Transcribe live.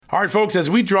All right, folks, as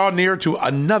we draw near to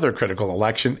another critical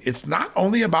election, it's not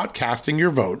only about casting your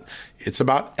vote, it's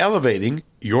about elevating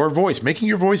your voice, making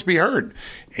your voice be heard.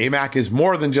 AMAC is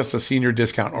more than just a senior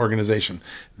discount organization.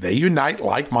 They unite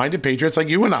like-minded patriots like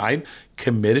you and I,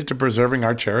 committed to preserving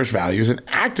our cherished values and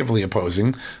actively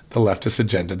opposing the leftist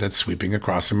agenda that's sweeping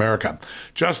across America.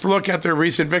 Just look at their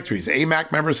recent victories.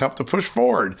 AMAC members helped to push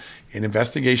forward an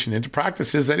investigation into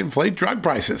practices that inflate drug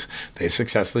prices. They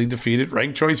successfully defeated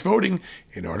ranked choice voting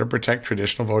in order to protect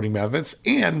traditional voting methods,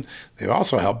 and they've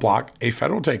also helped block a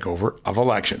federal takeover of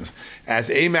elections. As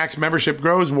AMAC's membership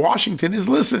grows, Washington is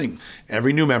listening.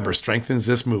 Every new member strengthens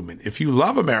this movement. If you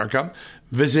love America,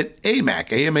 visit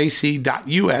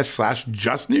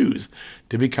amac.us/justnews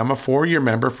to become a 4-year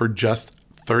member for just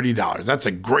 $30. That's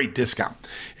a great discount.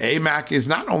 AMAC is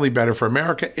not only better for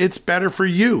America, it's better for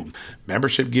you.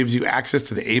 Membership gives you access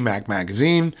to the AMAC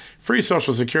magazine, free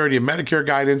Social Security and Medicare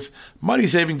guidance,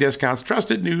 money-saving discounts,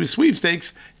 trusted news,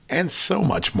 sweepstakes, and so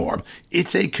much more.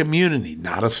 It's a community,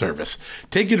 not a service.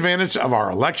 Take advantage of our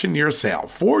election year sale,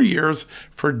 4 years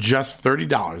for just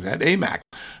 $30 at AMAC.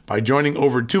 By joining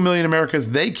over 2 million Americans,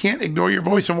 they can't ignore your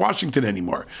voice in Washington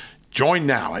anymore. Join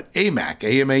now at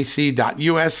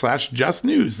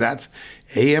amac.us/justnews. That's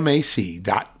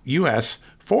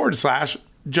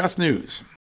amac.us/justnews.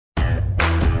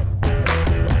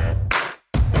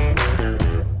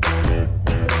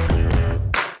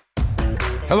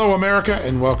 Hello, America,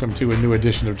 and welcome to a new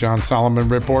edition of John Solomon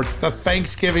Reports, the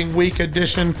Thanksgiving week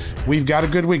edition. We've got a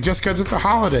good week. Just because it's a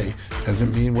holiday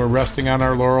doesn't mean we're resting on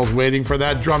our laurels waiting for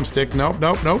that drumstick.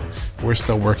 Nope. We're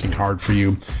still working hard for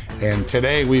you. And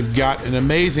today we've got an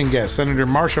amazing guest. Senator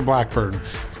Marsha Blackburn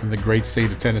from the great state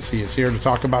of Tennessee is here to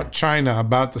talk about China,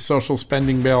 about the social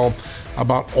spending bill,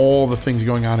 about all the things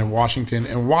going on in Washington,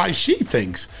 and why she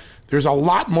thinks there's a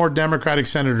lot more Democratic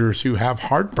senators who have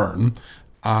heartburn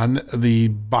on the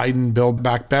Biden Build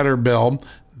Back Better bill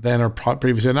than are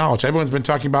previously acknowledged. Everyone's been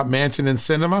talking about Manchin and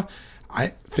Sinema.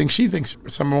 I think she thinks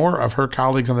some more of her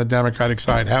colleagues on the Democratic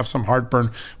side have some heartburn.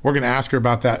 We're going to ask her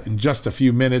about that in just a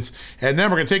few minutes. And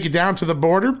then we're going to take you down to the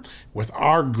border with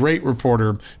our great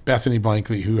reporter, Bethany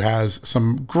Blankley, who has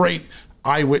some great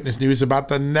eyewitness news about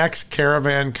the next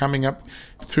caravan coming up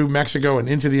through Mexico and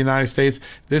into the United States.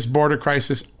 This border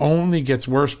crisis only gets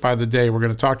worse by the day. We're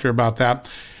going to talk to her about that.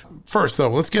 First, though,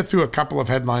 let's get through a couple of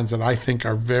headlines that I think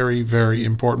are very, very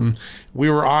important. We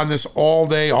were on this all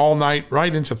day, all night,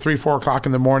 right into 4 o'clock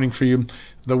in the morning for you.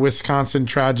 The Wisconsin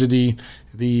tragedy,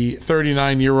 the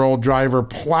 39-year-old driver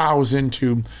plows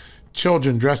into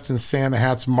children dressed in Santa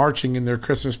hats marching in their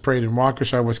Christmas parade in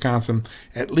Waukesha, Wisconsin.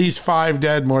 At least 5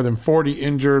 dead, more than 40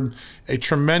 injured. A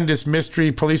tremendous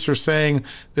mystery. Police are saying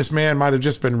this man might have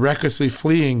just been recklessly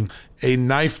fleeing a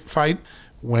knife fight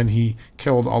when he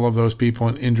killed all of those people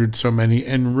and injured so many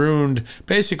and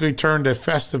basically turned a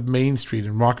festive Main Street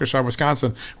in Waukesha,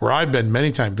 Wisconsin, where I've been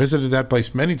many times, visited that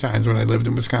place many times when I lived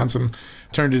in Wisconsin,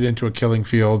 turned it into a killing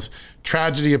fields.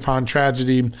 Tragedy upon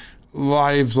tragedy,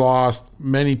 lives lost,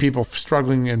 many people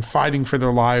struggling and fighting for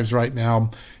their lives right now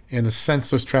in a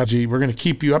senseless tragedy. We're going to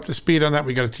keep you up to speed on that.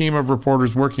 We got a team of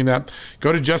reporters working that.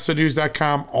 Go to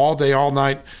justthenews.com all day, all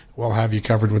night. We'll have you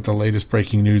covered with the latest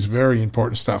breaking news. Very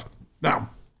important stuff.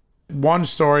 Now, one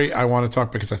story I want to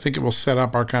talk because I think it will set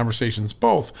up our conversations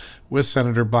both with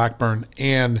Senator Blackburn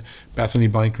and Bethany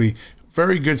Blankley.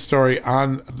 Very good story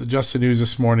on the Just the News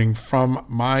this morning from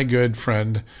my good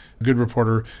friend, good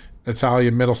reporter,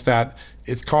 Natalia Mittelstadt.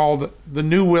 It's called The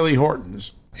New Willie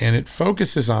Hortons, and it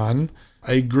focuses on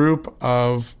a group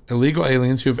of illegal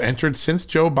aliens who have entered since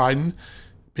Joe Biden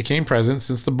became president,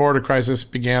 since the border crisis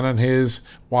began on his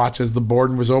watch, as the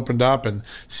border was opened up and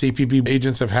CBP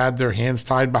agents have had their hands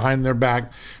tied behind their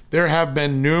back. There have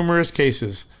been numerous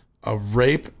cases of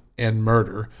rape and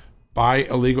murder by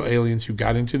illegal aliens who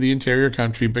got into the interior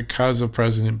country because of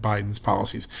President Biden's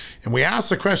policies. And we asked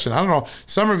the question, I don't know,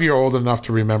 some of you are old enough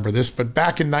to remember this, but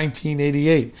back in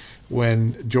 1988,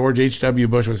 when George H.W.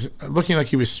 Bush was looking like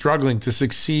he was struggling to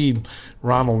succeed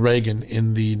Ronald Reagan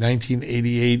in the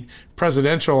 1988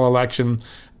 presidential election,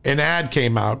 an ad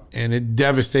came out and it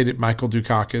devastated Michael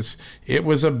Dukakis. It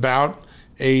was about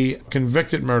a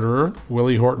convicted murderer,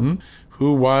 Willie Horton,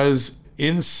 who was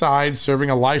inside serving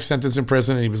a life sentence in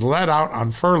prison, and he was let out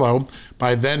on furlough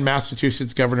by then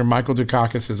Massachusetts Governor Michael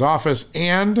Dukakis' office,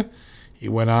 and he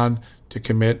went on to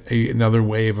commit another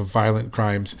wave of violent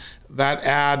crimes. That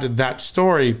ad, that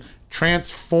story,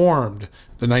 transformed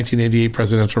the 1988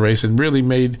 presidential race and really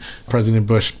made President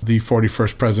Bush the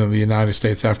 41st president of the United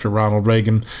States after Ronald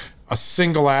Reagan. A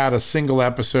single ad, a single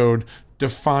episode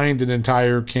defined an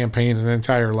entire campaign, an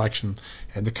entire election,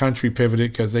 and the country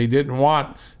pivoted because they didn't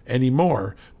want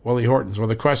anymore Willie Hortons. Well,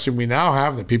 the question we now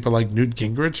have that people like Newt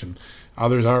Gingrich and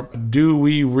others are, do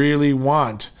we really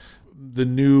want the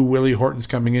new Willie Hortons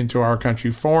coming into our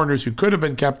country? Foreigners who could have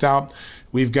been kept out.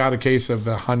 We've got a case of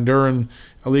a Honduran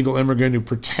illegal immigrant who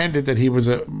pretended that he was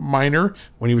a minor.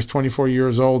 When he was 24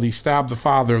 years old, he stabbed the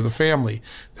father of the family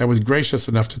that was gracious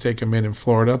enough to take him in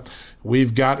Florida.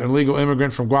 We've got an illegal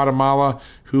immigrant from Guatemala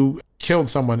who killed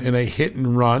someone in a hit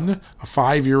and run, a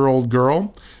 5-year-old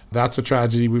girl. That's a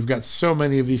tragedy. We've got so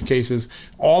many of these cases.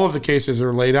 All of the cases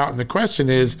are laid out. And the question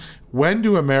is, when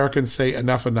do Americans say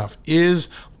enough? Is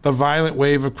the violent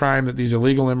wave of crime that these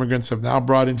illegal immigrants have now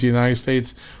brought into the United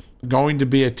States going to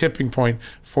be a tipping point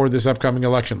for this upcoming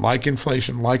election, like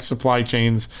inflation, like supply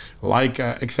chains, like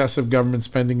excessive government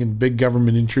spending and big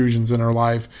government intrusions in our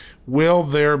life? Will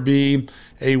there be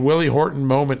a Willie Horton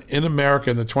moment in America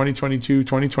in the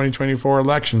 2022-2024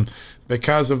 election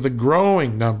because of the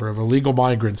growing number of illegal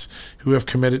migrants who have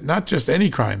committed not just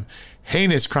any crime,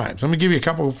 heinous crimes? Let me give you a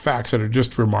couple of facts that are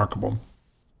just remarkable.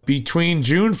 Between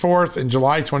June 4th and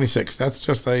July 26th, that's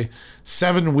just a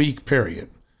 7-week period,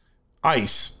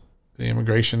 ICE, the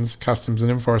Immigration, Customs, and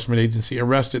Enforcement Agency,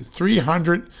 arrested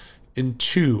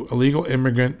 302 illegal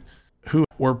immigrants who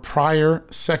were prior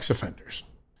sex offenders.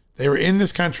 They were in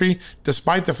this country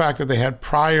despite the fact that they had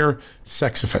prior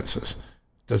sex offenses.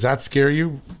 Does that scare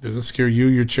you? Does it scare you,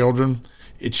 your children?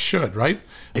 It should, right?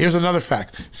 Here's another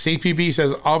fact. CPB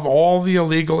says of all the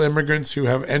illegal immigrants who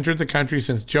have entered the country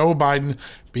since Joe Biden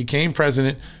became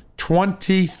president,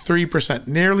 23%,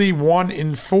 nearly 1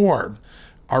 in 4,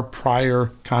 are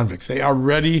prior convicts. They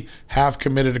already have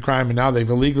committed a crime, and now they've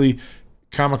illegally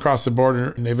come across the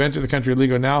border and they've entered the country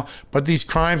illegally now. But these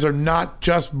crimes are not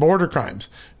just border crimes.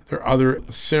 There are other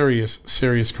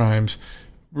serious crimes.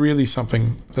 Really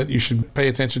something that you should pay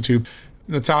attention to.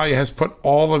 Natalia has put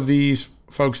all of these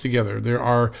folks together. There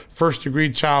are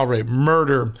first-degree child rape,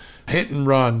 murder, hit and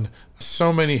run,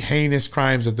 so many heinous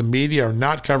crimes that the media are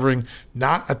not covering,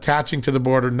 not attaching to the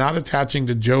border, not attaching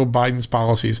to Joe Biden's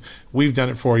policies. We've done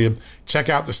it for you. Check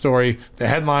out the story. The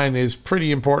headline is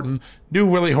pretty important. New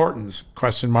Willie Hortons, ?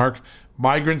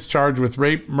 Migrants charged with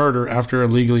rape, murder after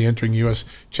illegally entering U.S.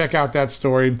 Check out that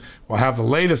story. We'll have the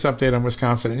latest update on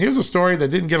Wisconsin. And here's a story that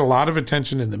didn't get a lot of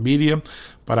attention in the media,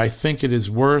 but I think it is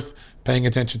worth paying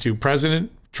attention to.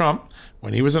 President Trump,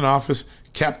 when he was in office,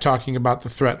 kept talking about the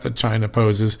threat that China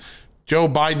poses. Joe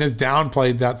Biden has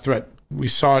downplayed that threat. We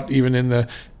saw it even in the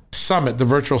summit, the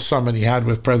virtual summit he had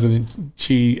with President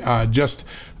Xi just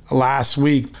last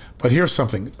week. But here's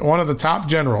something. One of the top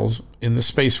generals in the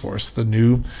Space Force, the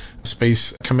new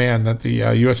space command that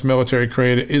the U.S. military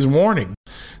created, is warning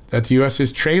that the U.S.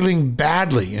 is trailing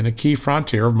badly in a key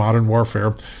frontier of modern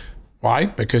warfare. Why?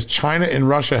 Because China and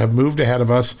Russia have moved ahead of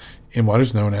us in what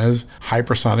is known as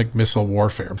hypersonic missile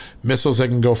warfare. Missiles that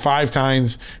can go 5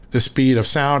 times the speed of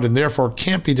sound and therefore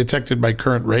can't be detected by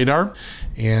current radar.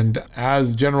 And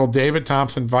as General David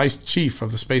Thompson, Vice Chief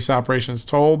of the Space Operations,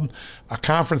 told a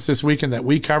conference this weekend that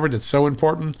we covered, it's so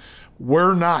important,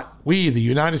 we, the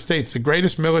United States, the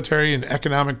greatest military and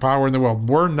economic power in the world,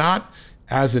 we're not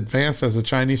as advanced as the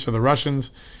Chinese or the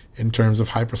Russians in terms of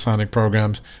hypersonic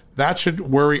programs. That should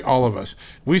worry all of us.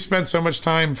 We spent so much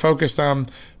time focused on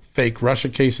fake Russia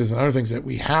cases and other things that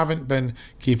we haven't been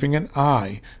keeping an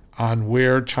eye on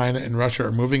where China and Russia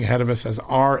are moving ahead of us as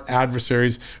our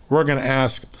adversaries. We're going to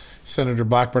ask Senator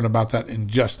Blackburn about that in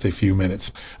just a few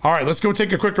minutes. All right, let's go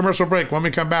take a quick commercial break. When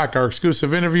we come back, our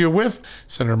exclusive interview with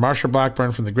Senator Marsha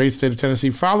Blackburn from the great state of Tennessee,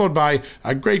 followed by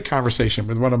a great conversation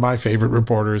with one of my favorite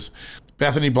reporters,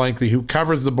 Bethany Blankley, who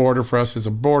covers the border for us, is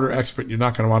a border expert. You're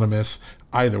not going to want to miss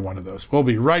either one of those. We'll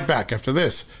be right back after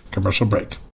this commercial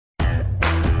break.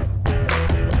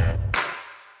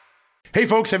 Hey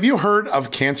folks, have you heard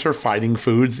of cancer-fighting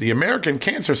foods? The American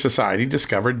Cancer Society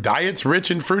discovered diets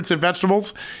rich in fruits and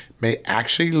vegetables may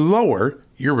actually lower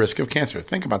your risk of cancer.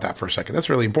 Think about that for a second. That's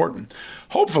really important.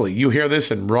 Hopefully you hear this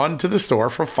and run to the store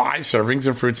for 5 servings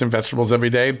of fruits and vegetables every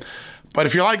day. But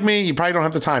if you're like me, you probably don't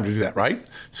have the time to do that, right?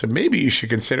 So maybe you should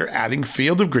consider adding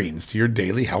Field of Greens to your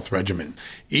daily health regimen.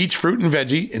 Each fruit and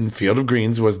veggie in Field of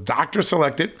Greens was doctor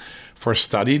selected for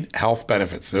studied health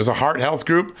benefits. There's a heart health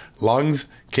group, lungs,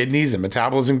 kidneys, and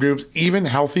metabolism groups, even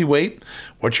healthy weight.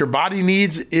 What your body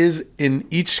needs is in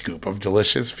each scoop of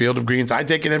delicious Field of Greens. I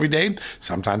take it every day.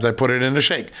 Sometimes I put it in a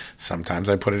shake. Sometimes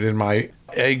I put it in my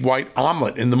egg white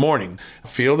omelet in the morning.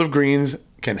 Field of Greens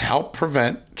can help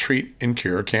prevent, treat, and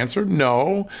cure cancer?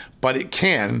 No, but it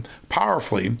can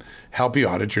powerfully help you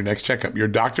out at your next checkup. Your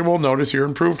doctor will notice your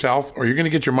improved health, or you're going to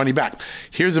get your money back.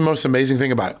 Here's the most amazing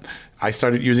thing about it. I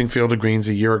started using Field of Greens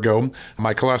a year ago.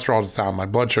 My cholesterol is down, my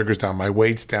blood sugar's down, my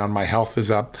weight's down, my health is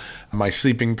up, my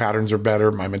sleeping patterns are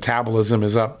better, my metabolism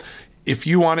is up. If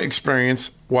you want to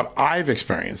experience what I've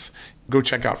experienced, go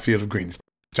check out Field of Greens.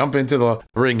 Jump into the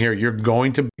ring here. You're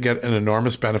going to get an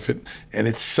enormous benefit, and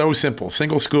it's so simple.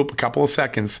 Single scoop, a couple of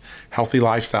seconds, healthy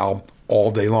lifestyle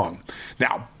all day long.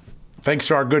 Now, thanks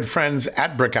to our good friends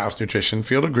at Brickhouse Nutrition,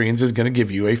 Field of Greens is going to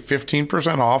give you a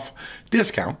 15% off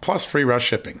discount plus free rush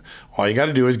shipping. All you got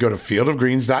to do is go to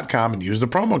fieldofgreens.com and use the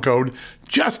promo code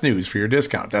JUSTNEWS for your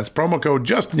discount. That's promo code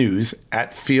JUSTNEWS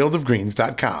at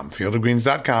fieldofgreens.com.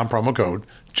 Fieldofgreens.com, promo code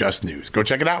JUSTNEWS. Go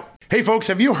check it out. Hey folks,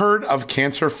 have you heard of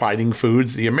cancer-fighting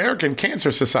foods? The American Cancer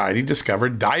Society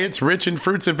discovered diets rich in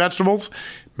fruits and vegetables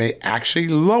may actually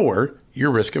lower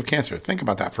your risk of cancer. Think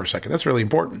about that for a second. That's really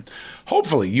important.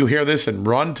 Hopefully you hear this and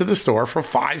run to the store for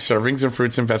 5 servings of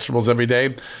fruits and vegetables every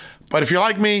day. But if you're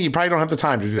like me, you probably don't have the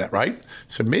time to do that, right?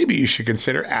 So maybe you should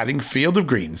consider adding Field of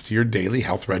Greens to your daily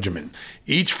health regimen.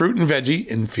 Each fruit and veggie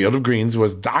in Field of Greens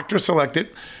was doctor selected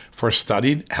for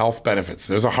studied health benefits.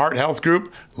 There's a heart health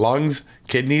group, lungs,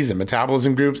 kidneys, and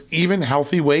metabolism groups, even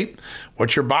healthy weight.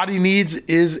 What your body needs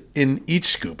is in each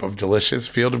scoop of delicious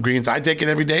Field of Greens. I take it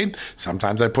every day.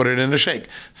 Sometimes I put it in a shake.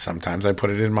 Sometimes I put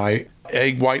it in my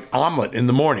egg white omelet in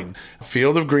the morning.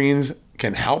 Field of Greens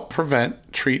can help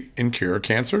prevent, treat, and cure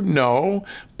cancer? No,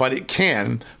 but it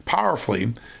can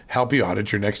powerfully help you out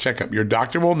at your next checkup. Your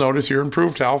doctor will notice your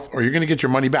improved health, or you're going to get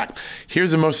your money back.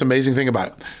 Here's the most amazing thing about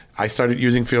it. I started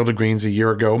using Field of Greens a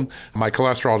year ago. My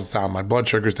cholesterol is down, my blood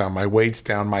sugar's down, my weight's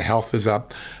down, my health is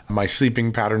up, my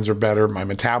sleeping patterns are better, my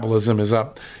metabolism is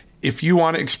up. If you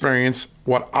want to experience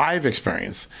what I've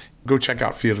experienced, go check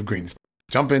out Field of Greens.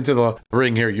 Jump into the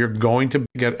ring here. You're going to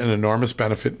get an enormous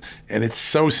benefit, and it's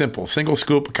so simple. Single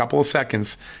scoop, a couple of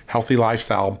seconds, healthy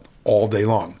lifestyle all day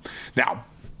long. Now,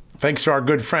 thanks to our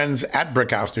good friends at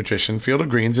Brickhouse Nutrition, Field of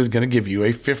Greens is going to give you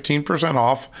a 15%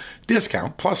 off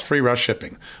discount plus free rush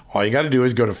shipping. All you got to do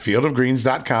is go to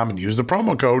fieldofgreens.com and use the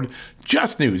promo code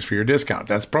JUSTNEWS for your discount.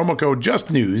 That's promo code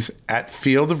JUSTNEWS at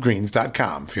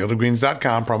fieldofgreens.com.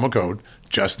 Fieldofgreens.com, promo code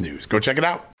JUSTNEWS. Go check it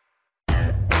out.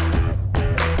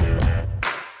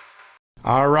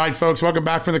 All right, folks, welcome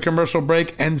back from the commercial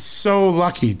break, and so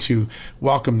lucky to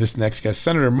welcome this next guest.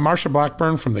 Senator Marsha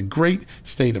Blackburn from the great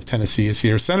state of Tennessee is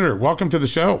here. Senator, welcome to the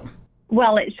show.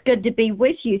 Well, it's good to be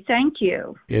with you. Thank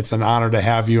you. It's an honor to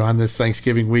have you on this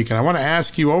Thanksgiving week. And I want to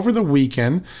ask you, over the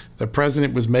weekend, the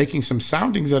president was making some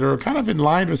soundings that are kind of in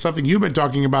line with something you've been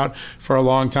talking about for a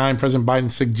long time. President Biden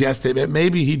suggested that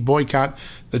maybe he'd boycott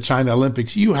the China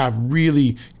Olympics. You have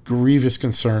really grievous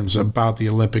concerns about the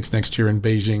Olympics next year in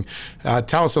Beijing.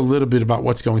 Tell us a little bit about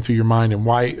what's going through your mind and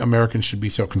why Americans should be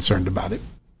so concerned about it.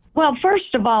 Well,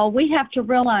 first of all, we have to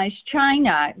realize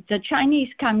China, the Chinese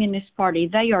Communist Party,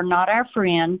 they are not our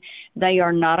friend. They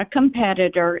are not a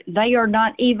competitor. They are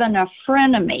not even a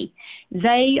frenemy.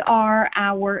 They are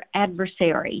our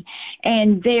adversary.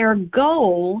 And their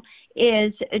goal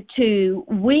is to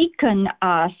weaken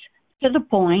us to the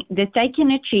point that they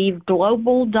can achieve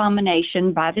global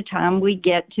domination by the time we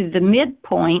get to the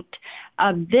midpoint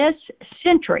of this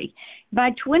century.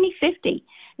 By 2050,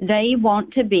 they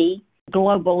want to be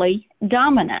globally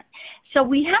dominant. So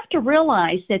we have to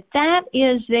realize that that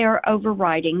is their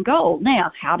overriding goal.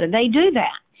 Now, how do they do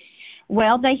that?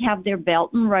 Well, they have their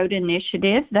Belt and Road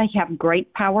Initiative. They have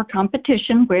great power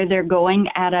competition where they're going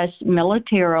at us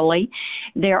militarily.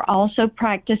 They're also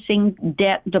practicing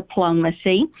debt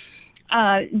diplomacy.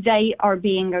 They are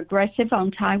being aggressive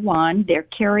on Taiwan. They're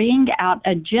carrying out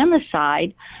a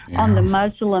genocide on the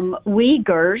Muslim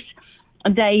Uyghurs.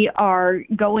 They are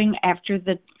going after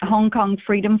the Hong Kong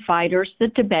freedom fighters, the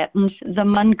Tibetans, the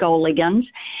Mongolians.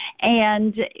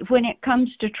 And when it comes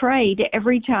to trade,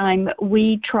 every time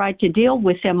we try to deal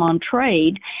with them on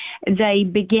trade, they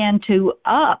begin to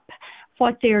up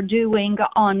what they're doing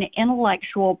on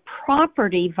intellectual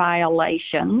property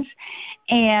violations.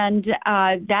 And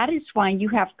that is why you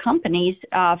have companies,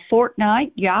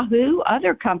 Fortnite, Yahoo,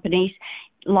 other companies,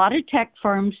 a lot of tech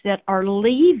firms that are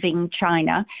leaving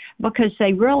China because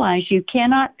they realize you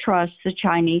cannot trust the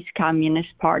Chinese Communist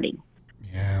Party.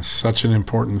 Yeah, such an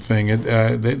important thing.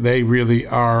 They really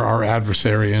are our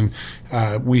adversary. And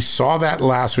we saw that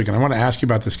last week. And I want to ask you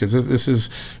about this because this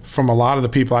is, from a lot of the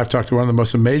people I've talked to, one of the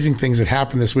most amazing things that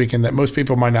happened this weekend that most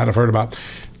people might not have heard about.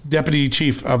 Deputy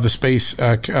Chief of the Space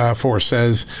Force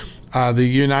says the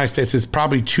United States is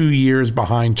probably 2 years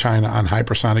behind China on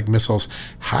hypersonic missiles.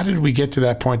 How did we get to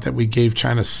that point that we gave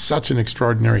China such an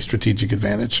extraordinary strategic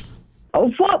advantage?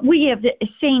 What we have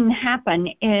seen happen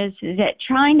is that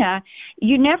China,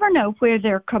 you never know where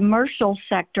their commercial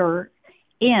sector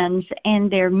ends and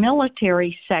their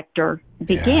military sector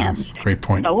begins. Yeah, great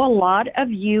point. So a lot of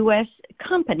U.S.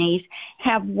 companies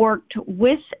have worked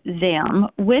with them,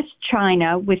 with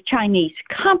China, with Chinese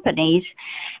companies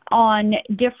on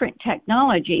different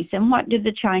technologies. And what do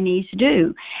the Chinese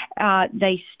do?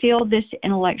 They steal this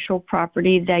intellectual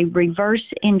property. They reverse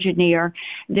engineer.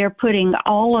 They're putting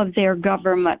all of their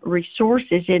government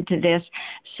resources into this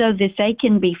so that they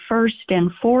can be first and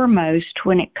foremost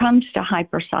when it comes to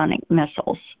hypersonic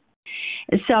missiles.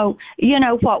 So,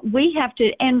 what we have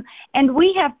to, and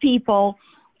we have people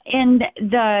in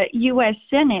the U.S.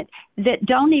 Senate that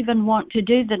don't even want to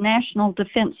do the National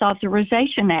Defense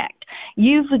Authorization Act.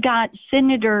 You've got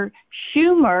Senator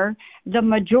Schumer, the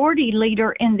majority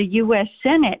leader in the U.S.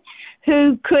 Senate,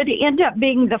 who could end up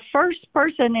being the first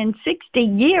person in 60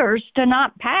 years to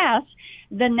not pass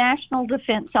the National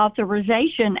Defense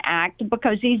Authorization Act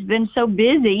because he's been so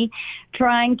busy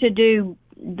trying to do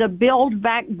the Build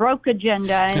Back Broke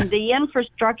agenda and the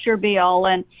infrastructure bill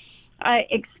and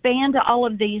expand all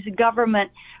of these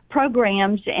government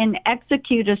programs and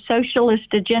execute a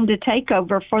socialist agenda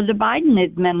takeover for the Biden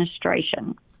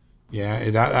administration. Yeah,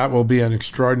 that will be an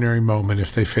extraordinary moment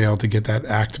if they fail to get that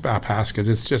act passed, because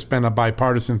it's just been a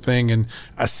bipartisan thing and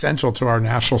essential to our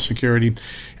national security.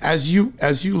 As you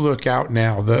look out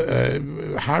now,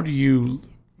 how do you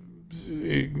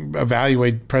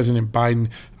evaluate President Biden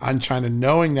on China,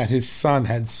 knowing that his son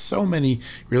had so many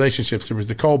relationships? There was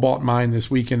the cobalt mine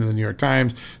this weekend in the New York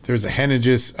Times. There's a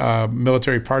Henniges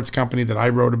military parts company that I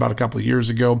wrote about a couple of years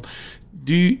ago.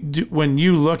 When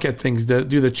you look at things, do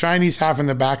the Chinese have in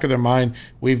the back of their mind,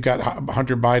 we've got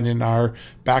Hunter Biden in our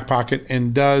back pocket?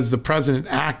 And does the president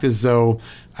act as though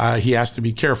he has to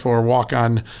be careful or walk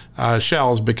on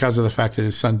shells because of the fact that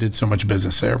his son did so much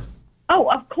business there? Oh,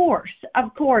 of course.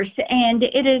 And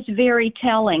it is very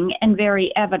telling and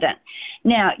very evident.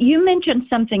 Now, you mentioned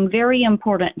something very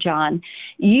important, John.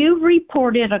 You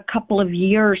reported a couple of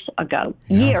years ago,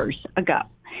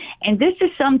 and this is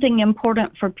something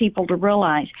important for people to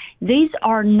realize. These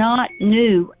are not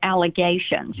new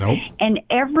allegations. Nope. And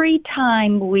every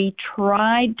time we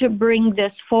tried to bring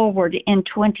this forward in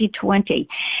 2020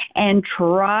 and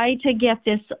try to get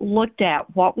this looked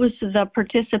at, what was the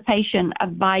participation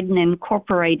of Biden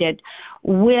Incorporated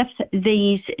with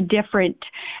these different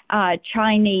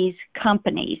Chinese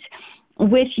companies,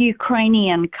 with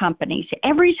Ukrainian companies.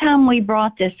 Every time we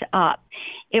brought this up,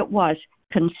 it was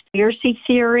conspiracy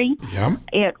theory. Yep.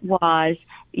 It was,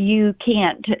 you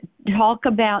can't talk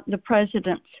about the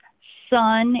president's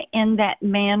son in that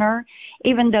manner,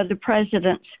 even though the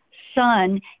president's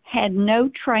son had no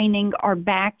training or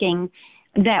backing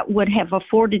that would have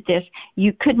afforded this.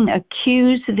 You couldn't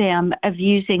accuse them of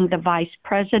using the vice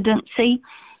presidency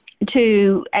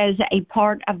as a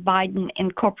part of Biden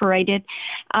Incorporated.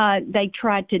 They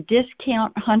tried to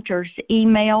discount Hunter's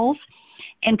emails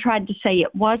and tried to say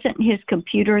it wasn't his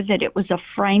computer, that it was a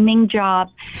framing job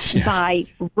by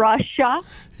Russia.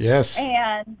 Yes.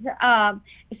 And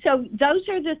so those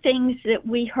are the things that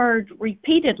we heard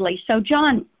repeatedly. So,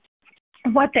 John,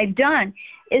 what they've done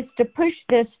is to push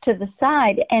this to the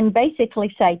side and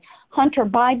basically say Hunter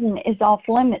Biden is off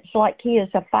limits like he is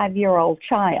a 5-year-old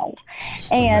child.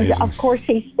 And, amazing. of course,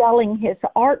 he's selling his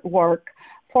artwork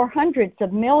for hundreds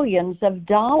of millions of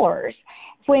dollars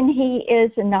when he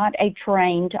is not a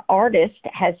trained artist,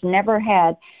 has never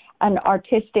had an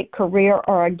artistic career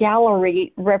or a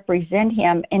gallery represent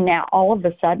him, and now all of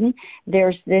a sudden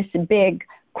there's this big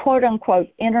quote-unquote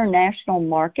international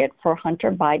market for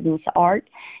Hunter Biden's art.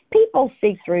 People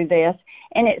see through this,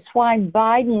 and it's why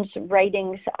Biden's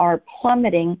ratings are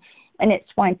plummeting, and it's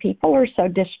why people are so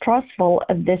distrustful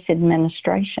of this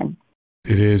administration.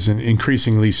 It is, and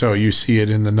increasingly so. You see it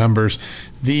in the numbers.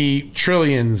 The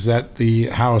trillions that the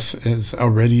House has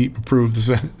already approved,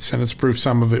 the Senate's approved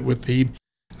some of it with the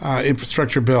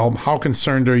infrastructure bill. How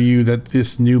concerned are you that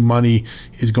this new money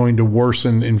is going to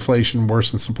worsen inflation,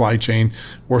 worsen supply chain,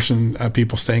 worsen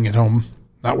people staying at home,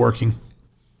 not working?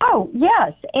 Oh,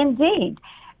 yes, indeed.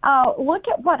 Look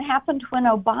at what happened when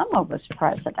Obama was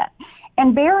president.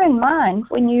 And bear in mind,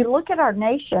 when you look at our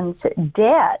nation's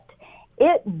debt,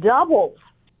 it doubled.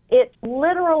 It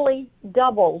literally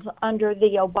doubled under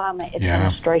the Obama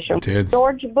administration. Yeah, it did.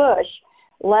 George Bush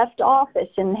left office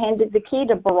and handed the key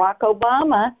to Barack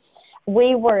Obama.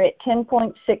 We were at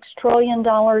 $10.6 trillion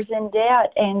in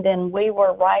debt, and then we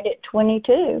were right at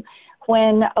 22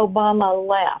 when Obama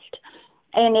left.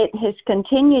 And it has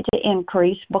continued to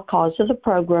increase because of the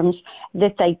programs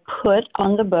that they put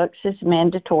on the books as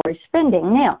mandatory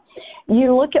spending. Now,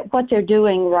 you look at what they're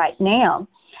doing right now.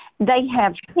 They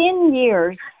have 10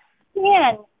 years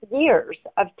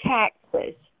of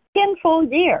taxes, 10 full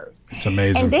years. It's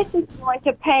amazing. And this is going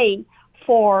to pay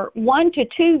for 1 to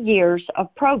 2 years of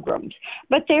programs.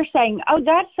 But they're saying, oh,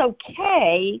 that's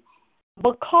okay,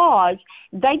 because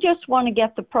they just want to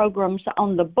get the programs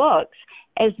on the books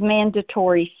as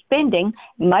mandatory spending,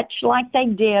 much like they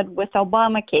did with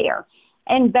Obamacare.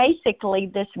 And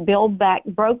basically, this Build Back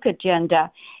Broke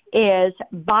agenda is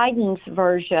Biden's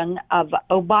version of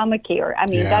Obamacare. I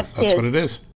mean, that's what it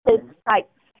is. His type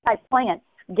plan.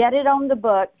 Get it on the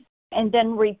books, and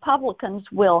then Republicans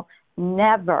will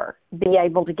never be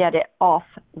able to get it off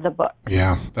the book.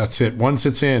 Yeah, that's it. Once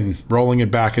it's in, rolling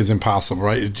it back is impossible,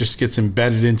 right? It just gets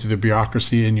embedded into the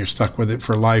bureaucracy and you're stuck with it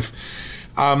for life.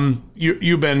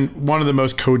 You've been one of the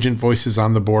most cogent voices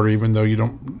on the border, even though you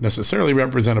don't necessarily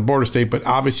represent a border state, but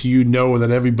obviously you know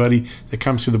that everybody that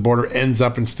comes through the border ends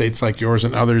up in states like yours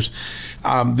and others.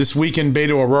 This weekend,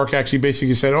 Beto O'Rourke actually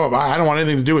basically said, I don't want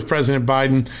anything to do with President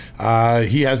Biden.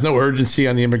 He has no urgency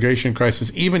on the immigration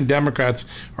crisis. Even Democrats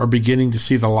are beginning to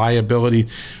see the liability.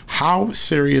 How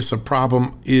serious a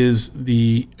problem is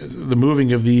the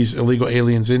moving of these illegal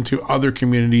aliens into other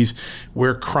communities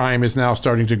where crime is now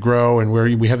starting to grow and where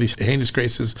we have these heinous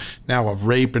cases now of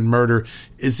rape and murder?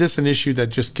 Is this an issue that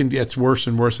just gets worse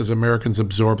and worse as Americans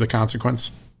absorb the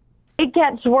consequence? It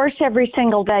gets worse every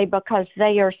single day because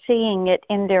they are seeing it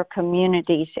in their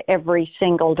communities every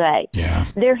single day. Yeah.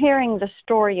 They're hearing the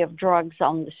story of drugs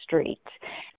on the streets.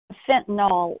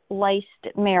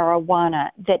 Fentanyl-laced marijuana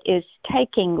that is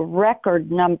taking record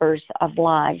numbers of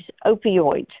lives,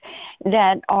 opioids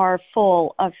that are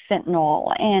full of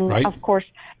fentanyl. And, right. Of course,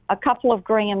 a couple of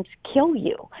grams kill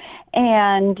you.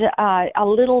 And a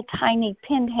little tiny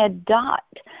pinhead dot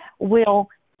will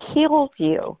kill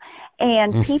you.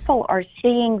 And people are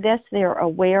seeing this. They're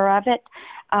aware of it.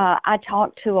 I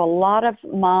talk to a lot of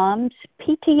moms,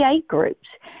 PTA groups,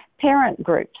 parent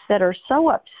groups that are so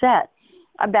upset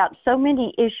about so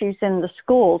many issues in the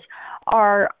schools,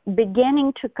 are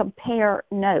beginning to compare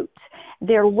notes.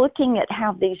 They're looking at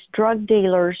how these drug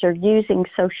dealers are using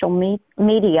social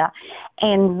media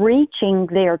and reaching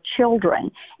their children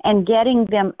and getting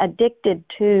them addicted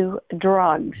to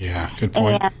drugs. Yeah, good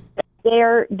point.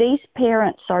 And these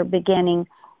parents are beginning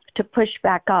to push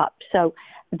back up. So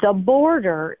the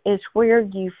border is where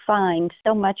you find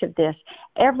so much of this.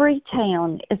 Every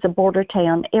town is a border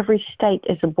town. Every state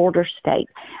is a border state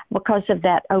because of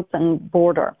that open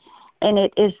border. And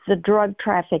it is the drug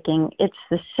trafficking, it's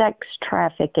the sex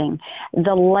trafficking,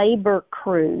 the labor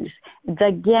crews,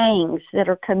 the gangs that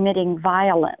are committing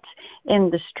violence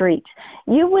in the streets.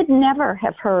 You would never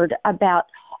have heard about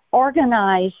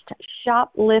organized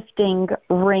shoplifting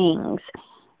rings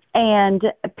and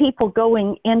people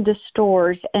going into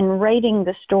stores and raiding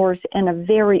the stores in a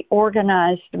very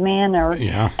organized manner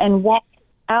and walking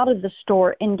out of the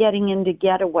store and getting into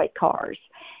getaway cars.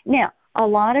 Now, a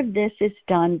lot of this is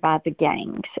done by the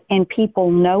gangs, and people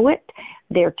know it.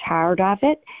 They're tired of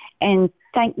it, and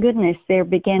thank goodness they're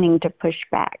beginning to push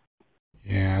back.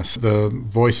 Yes, the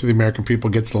voice of the American people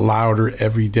gets louder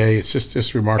every day. It's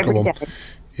just remarkable. Every day.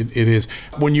 It is.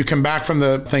 When you come back from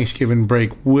the Thanksgiving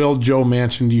break, will Joe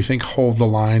Manchin, do you think, hold the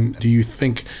line? Do you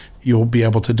think you'll be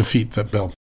able to defeat the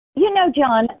bill? You know,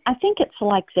 John, I think it's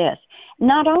like this.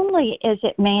 Not only is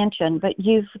it Manchin, but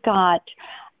you've got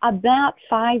about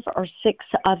 5 or 6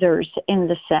 others in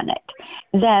the Senate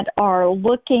that are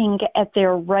looking at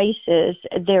their races.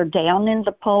 They're down in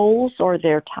the polls or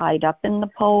they're tied up in the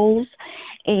polls.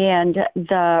 And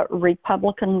the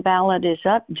Republican ballot is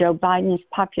up. Joe Biden's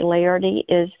popularity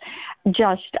is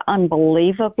just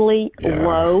unbelievably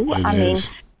low. I mean,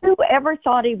 who ever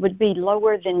thought he would be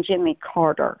lower than Jimmy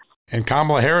Carter? And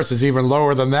Kamala Harris is even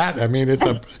lower than that. I mean, if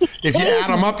you add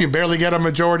them up, you barely get a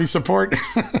majority support.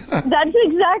 That's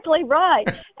exactly right.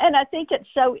 And I think it's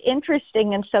so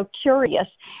interesting and so curious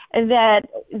that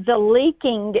the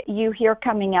leaking you hear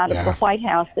coming out of the White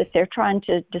House, that they're trying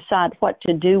to decide what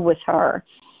to do with her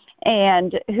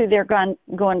and who they're going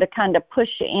to kind of push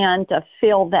in to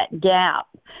fill that gap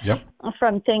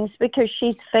from things, because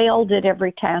she's failed at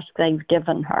every task they've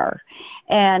given her.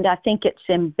 And I think it's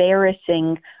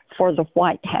embarrassing for the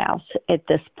White House at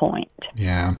this point.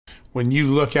 Yeah. When you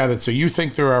look at it, so you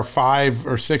think there are 5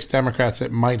 or 6 Democrats that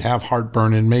might have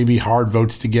heartburn and maybe hard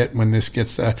votes to get when this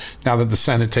gets, now that the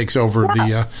Senate takes over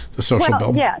the social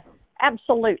bill? Yes,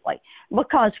 absolutely.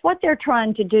 Because what they're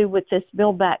trying to do with this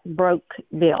Build Back Broke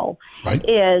bill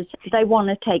is they want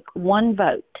to take one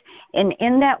vote. And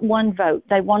in that one vote,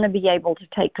 they want to be able to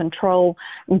take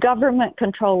government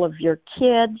control of your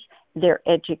kids, their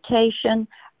education,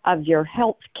 of your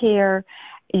health care,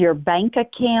 your bank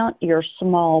account, your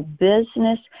small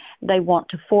business. They want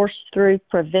to force through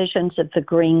provisions of the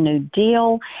Green New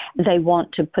Deal. They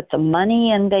want to put the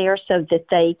money in there so that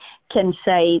they can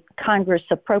say Congress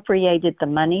appropriated the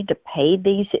money to pay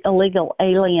these illegal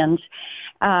aliens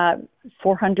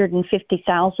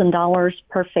 $450,000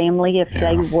 per family if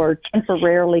they were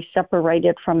temporarily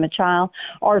separated from a child,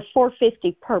 or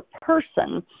 $450,000 per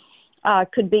person.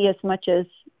 Could be as much as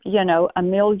 $1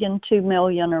 million, $2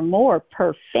 million, or more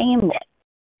per family.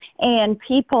 And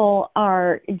people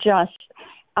are just,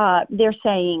 they're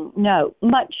saying no,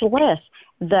 much less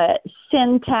the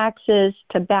sin taxes,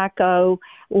 tobacco,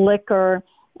 liquor,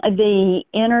 the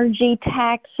energy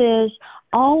taxes.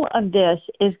 All of this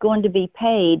is going to be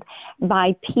paid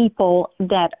by people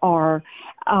that are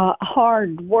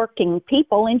hard-working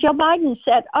people. And Joe Biden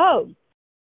said, I'm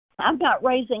not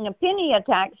raising a penny a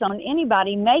tax on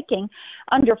anybody making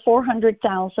under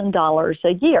 $400,000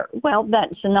 a year. Well,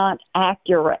 that's not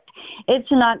accurate.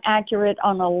 It's not accurate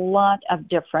on a lot of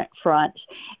different fronts,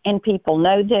 and people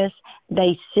know this.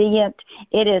 They see it.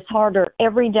 It is harder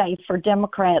every day for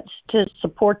Democrats to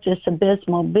support this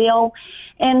abysmal bill.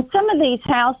 And some of these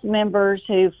House members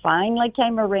who finally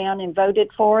came around and voted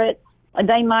for it,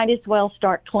 they might as well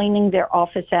start cleaning their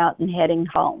office out and heading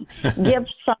home. Give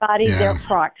somebody their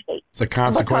proxy. It's a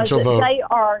consequential vote.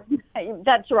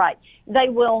 That's right. They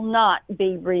will not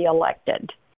be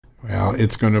reelected. Well,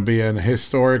 it's going to be an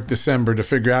historic December to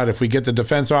figure out if we get the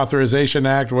Defense Authorization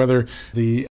Act, whether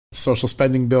the social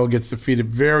spending bill gets defeated.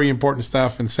 Very important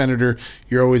stuff. And Senator,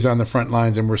 you're always on the front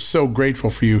lines, and we're so grateful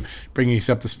for you bringing us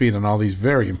up to speed on all these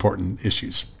very important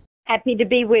issues. Happy to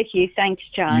be with you. Thanks,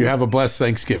 John. You have a blessed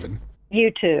Thanksgiving. You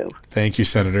too. Thank you,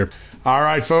 Senator. All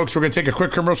right, folks, we're going to take a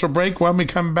quick commercial break. When we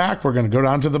come back, we're going to go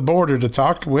down to the border to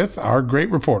talk with our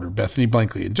great reporter, Bethany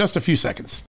Blankley, in just a few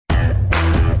seconds.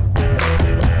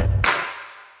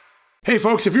 Hey,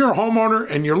 folks, if you're a homeowner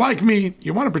and you're like me,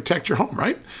 you want to protect your home,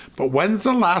 right? But when's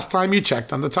the last time you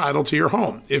checked on the title to your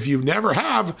home? If you never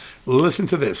have, listen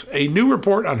to this. A new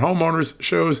report on homeowners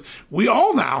shows we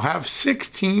all now have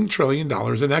 $16 trillion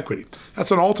in equity.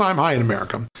 That's an all-time high in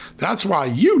America. That's why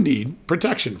you need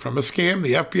protection from a scam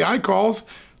the FBI calls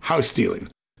house stealing.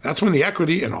 That's when the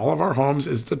equity in all of our homes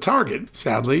is the target,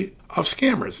 sadly, of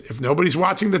scammers. If nobody's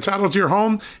watching the title to your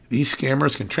home, these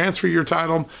scammers can transfer your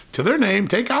title to their name,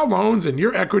 take out loans, and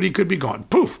your equity could be gone.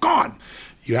 Poof, gone.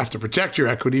 You have to protect your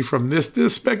equity from this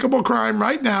despicable crime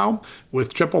right now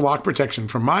with triple lock protection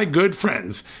from my good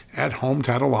friends at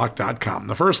HomeTitleLock.com.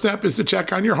 The first step is to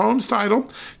check on your home's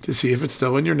title to see if it's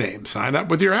still in your name. Sign up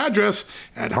with your address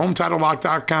at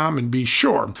HomeTitleLock.com and be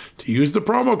sure to use the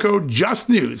promo code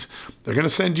JUSTNEWS. They're going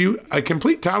to send you a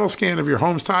complete title scan of your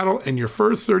home's title and your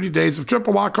first 30 days of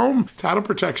triple lock home title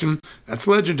protection. That's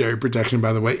legendary protection,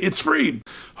 by the way. It's free.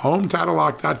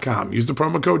 HomeTitleLock.com. Use the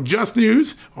promo code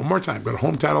JUSTNEWS. One more time, go to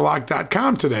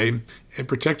HomeTitleLock.com today and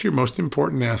protect your most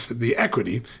important asset, the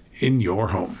equity in your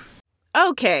home.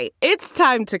 Okay, it's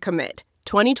time to commit.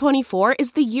 2024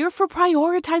 is the year for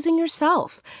prioritizing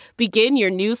yourself. Begin your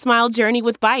new smile journey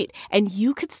with Byte, and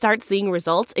you could start seeing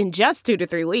results in just 2 to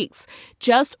 3 weeks.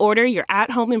 Just order your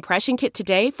at-home impression kit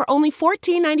today for only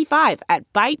 $14.95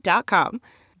 at Byte.com.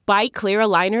 Byte Clear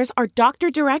aligners are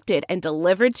doctor-directed and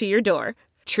delivered to your door.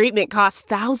 Treatment costs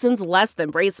thousands less than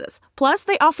braces. Plus,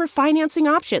 they offer financing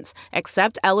options,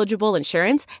 accept eligible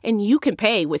insurance, and you can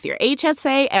pay with your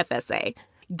HSA FSA.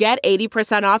 Get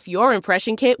 80% off your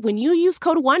impression kit when you use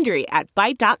code WONDERY at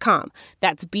Byte.com.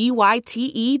 That's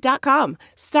BYTE.com.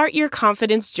 Start your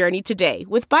confidence journey today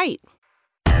with Byte.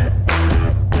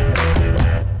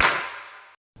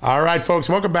 All right, folks,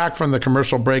 welcome back from the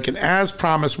commercial break. And as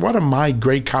promised, one of my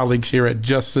great colleagues here at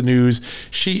Just the News,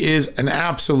 she is an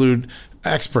absolute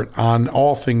expert on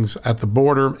all things at the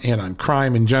border and on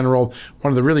crime in general.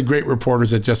 One of the really great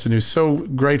reporters at Just the News. So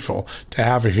grateful to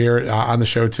have her here on the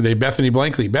show today, Bethany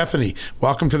Blankley. Bethany,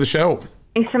 welcome to the show.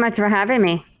 Thanks so much for having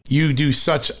me. You do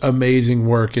such amazing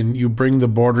work, and you bring the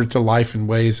border to life in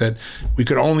ways that we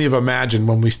could only have imagined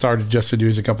when we started Just the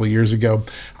News a couple of years ago.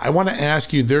 I want to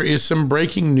ask you, there is some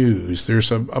breaking news. There's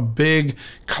a big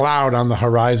cloud on the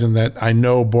horizon that I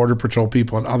know Border Patrol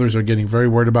people and others are getting very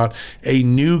worried about. A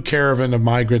new caravan of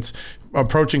migrants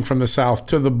approaching from the south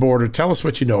to the border. Tell us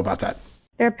what you know about that.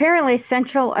 There are apparently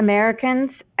Central Americans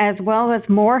as well as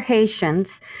more Haitians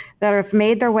that have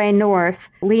made their way north,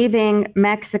 leaving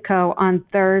Mexico on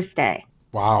Thursday.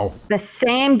 Wow. The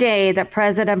same day that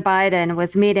President Biden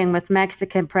was meeting with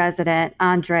Mexican President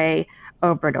Andrés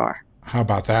Obrador. How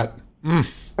about that?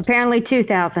 Apparently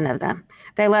 2,000 of them.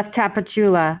 They left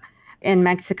Tapachula in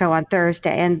Mexico on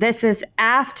Thursday. And this is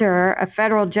after a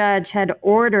federal judge had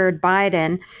ordered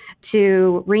Biden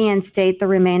to reinstate the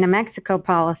Remain in Mexico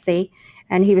policy.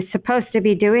 And he was supposed to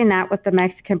be doing that with the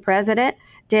Mexican president,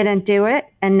 didn't do it.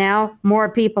 And now more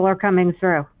people are coming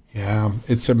through. Yeah,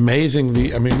 it's amazing.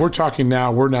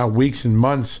 We're now weeks and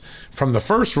months from the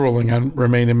first ruling on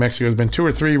Remain in Mexico. There's been 2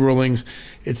 or 3 rulings.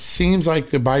 It seems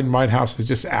like the Biden White House is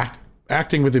just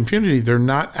acting with impunity. They're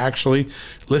not actually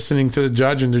listening to the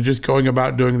judge, and they're just going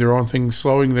about doing their own thing,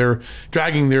 dragging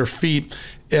their feet.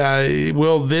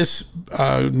 Will this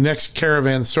next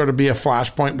caravan sort of be a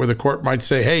flashpoint where the court might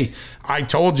say, hey, I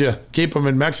told you, keep them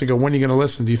in Mexico. When are you going to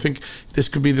listen? Do you think this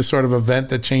could be the sort of event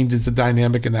that changes the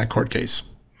dynamic in that court case?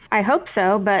 I hope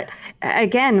so. But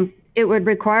again, it would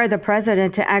require the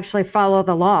president to actually follow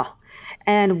the law.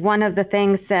 And one of the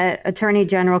things that Attorney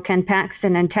General Ken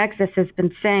Paxton in Texas has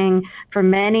been saying for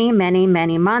many, many,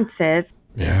 many months is,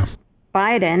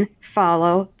 Biden,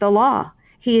 follow the law.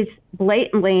 He's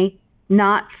blatantly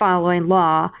not following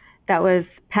law that was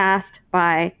passed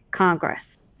by Congress.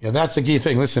 Yeah, that's the key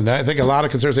thing. Listen, I think a lot of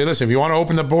conservatives say, listen, if you want to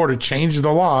open the border, change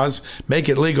the laws, make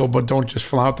it legal, but don't just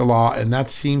flout the law. And that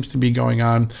seems to be going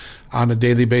on a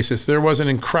daily basis. There was an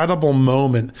incredible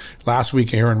moment last week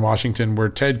here in Washington where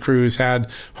Ted Cruz had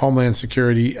Homeland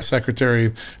Security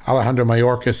Secretary Alejandro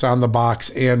Mayorkas on the box.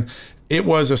 And it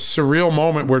was a surreal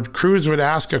moment where Cruz would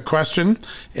ask a question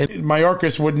and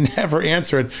Mayorkas would never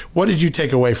answer it. What did you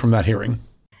take away from that hearing?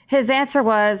 His answer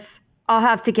was, I'll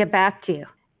have to get back to you.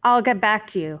 I'll get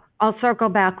back to you. I'll circle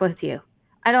back with you.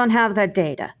 I don't have that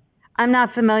data. I'm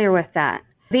not familiar with that.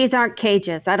 These aren't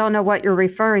cages. I don't know what you're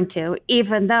referring to,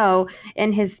 even though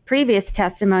in his previous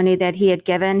testimony that he had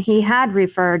given, he had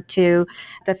referred to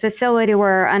the facility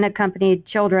where unaccompanied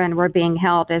children were being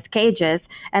held as cages.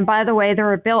 And by the way, they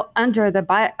were built under the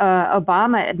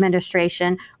Obama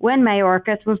administration when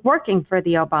Mayorkas was working for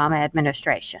the Obama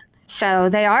administration. So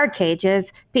they are cages.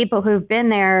 People who've been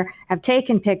there have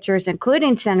taken pictures,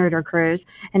 including Senator Cruz,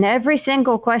 and every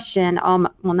single question,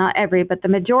 well, not every, but the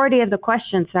majority of the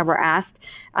questions that were asked,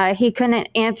 he couldn't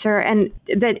answer. And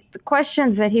the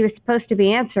questions that he was supposed to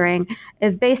be answering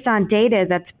is based on data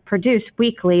that's produced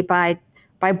weekly by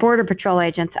Border Patrol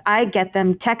agents. I get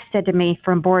them texted to me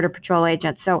from Border Patrol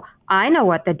agents. So I know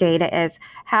what the data is.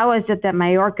 How is it that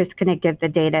Mayorkas couldn't give the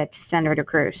data to Senator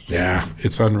Cruz? Yeah,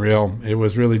 it's unreal. It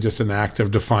was really just an act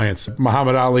of defiance.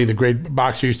 Muhammad Ali, the great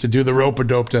boxer, used to do the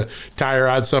rope-a-dope to tire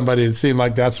out somebody. It seemed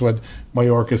like that's what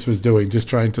Mayorkas was doing, just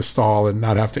trying to stall and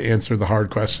not have to answer the hard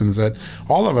questions that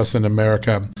all of us in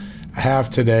America have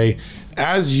today.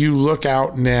 As you look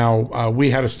out now, we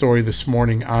had a story this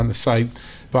morning on the site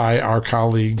by our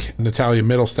colleague Natalia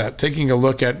Mittelstadt, taking a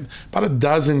look at about a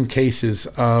dozen cases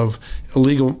of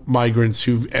illegal migrants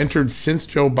who've entered since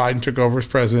Joe Biden took over as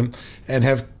president and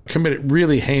have committed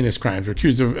really heinous crimes, are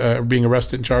accused of being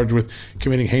arrested and charged with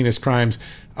committing heinous crimes,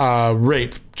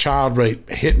 rape, child rape,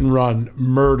 hit and run,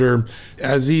 murder.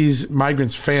 As these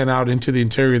migrants fan out into the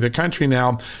interior of the country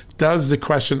now, does the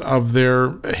question of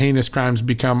their heinous crimes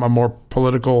become a more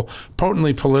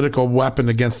potently political weapon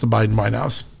against the Biden White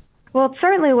House? Well, it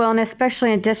certainly will, and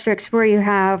especially in districts where you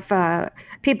have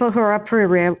people who are up for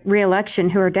re-election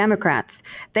who are Democrats.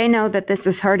 They know that this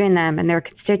is hurting them and their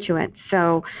constituents.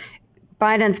 So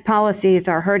Biden's policies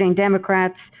are hurting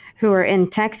Democrats who are in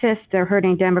Texas. They're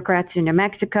hurting Democrats in New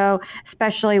Mexico,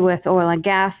 especially with oil and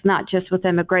gas, not just with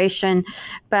immigration.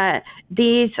 But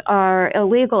these are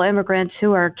illegal immigrants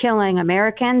who are killing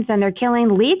Americans, and they're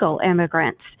killing legal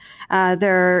immigrants.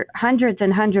 There are hundreds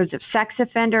and hundreds of sex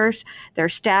offenders.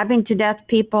 They're stabbing to death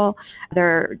people.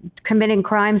 They're committing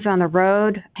crimes on the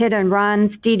road, hit and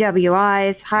runs,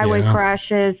 DWIs, highway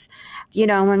crashes. You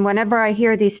know, and whenever I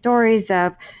hear these stories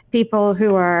of people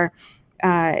who are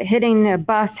hitting a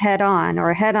bus head on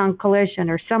or a head-on collision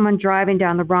or someone driving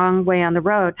down the wrong way on the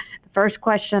road, the first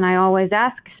question I always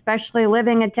ask, especially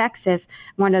living in Texas,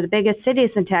 one of the biggest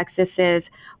cities in Texas, is,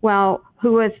 well,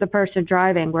 who is the person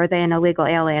driving? Were they an illegal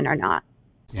alien or not?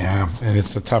 Yeah, and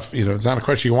it's a tough, it's not a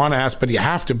question you want to ask, but you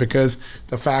have to because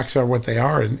the facts are what they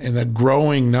are. And a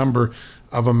growing number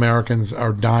of Americans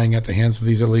are dying at the hands of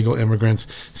these illegal immigrants,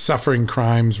 suffering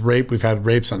crimes, rape. We've had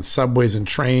rapes on subways and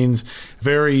trains,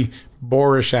 very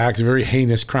boorish acts, very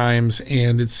heinous crimes.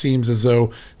 And it seems as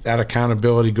though that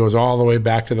accountability goes all the way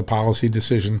back to the policy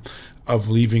decision of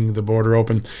leaving the border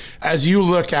open. As you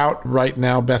look out right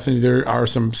now, Bethany, there are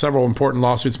several important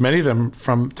lawsuits, many of them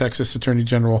from Texas Attorney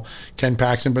General Ken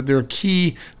Paxton, but there are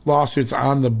key lawsuits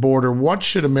on the border. What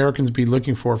should Americans be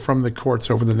looking for from the courts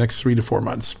over the next 3 to 4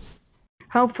 months?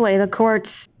 Hopefully the court's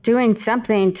doing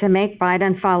something to make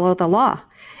Biden follow the law.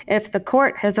 If the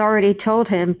court has already told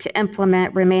him to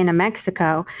implement Remain in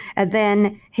Mexico, and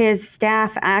then his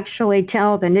staff actually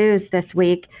tell the news this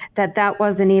week that that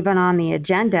wasn't even on the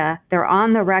agenda, they're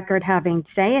on the record having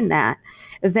saying that,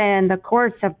 then the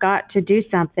courts have got to do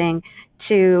something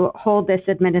to hold this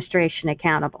administration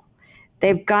accountable.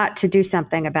 They've got to do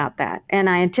something about that. And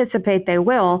I anticipate they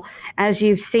will. As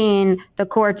you've seen, the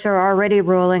courts are already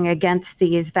ruling against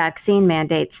these vaccine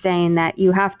mandates, saying that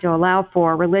you have to allow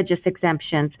for religious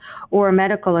exemptions or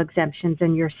medical exemptions.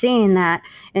 And you're seeing that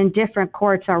in different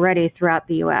courts already throughout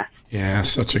the U.S. Yeah,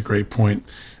 such a great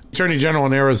point. Attorney General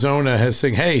in Arizona has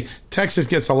said, hey, Texas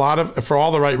gets for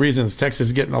all the right reasons, Texas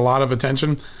is getting a lot of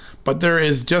attention, but there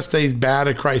is just as bad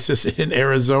a crisis in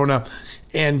Arizona,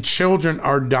 and children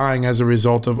are dying as a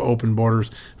result of open borders.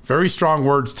 Very strong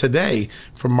words today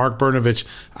from Mark Brnovich.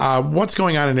 What's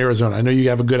going on in Arizona? I know you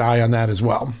have a good eye on that as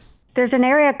well. There's an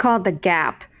area called the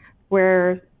Gap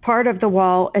where part of the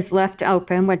wall is left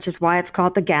open, which is why it's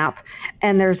called the Gap.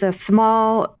 And there's a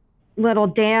small little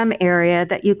dam area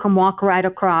that you can walk right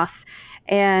across,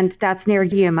 and that's near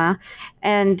Yuma.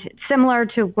 And similar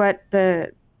to what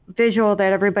the visual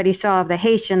that everybody saw of the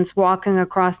Haitians walking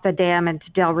across the dam into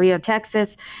Del Rio, Texas,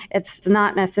 it's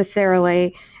not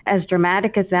necessarily as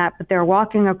dramatic as that, but they're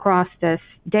walking across this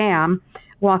dam,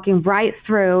 walking right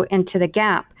through into the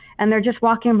Gap, and they're just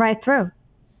walking right through.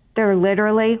 They're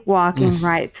literally walking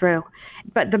right through.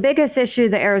 But the biggest issue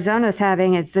that Arizona's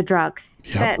having is the drugs.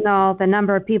 Yep. Fentanyl, the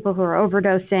number of people who are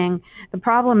overdosing. The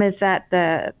problem is that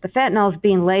the fentanyl is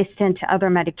being laced into other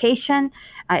medication.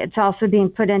 It's also being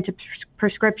put into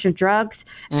prescription drugs.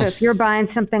 So if you're buying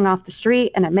something off the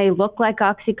street and it may look like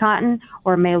OxyContin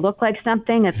or it may look like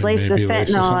something, it's laced with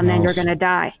fentanyl, and then you're going to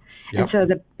die. Yep. And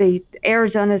so the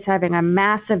Arizona is having a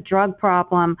massive drug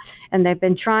problem, and they've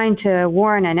been trying to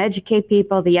warn and educate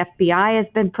people. The FBI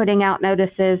has been putting out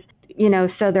notices,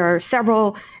 so there are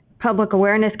several public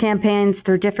awareness campaigns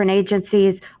through different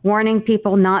agencies warning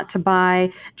people not to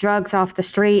buy drugs off the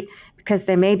street because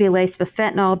they may be laced with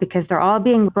fentanyl, because they're all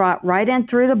being brought right in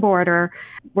through the border,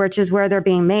 which is where they're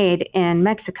being made in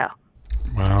Mexico.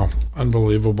 Wow,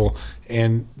 unbelievable.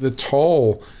 And the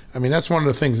toll, that's one of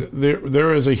the things.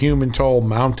 There is a human toll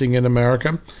mounting in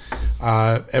America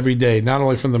every day, not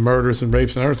only from the murders and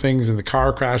rapes and other things and the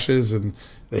car crashes and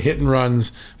the hit and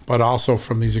runs, but also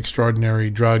from these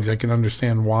extraordinary drugs. I can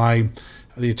understand why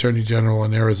the Attorney General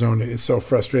in Arizona is so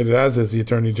frustrated, as is the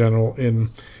Attorney General in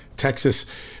Texas.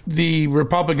 The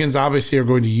Republicans obviously are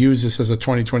going to use this as a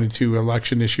 2022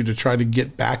 election issue to try to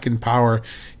get back in power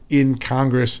in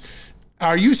Congress.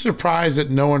 Are you surprised that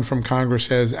no one from Congress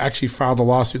has actually filed a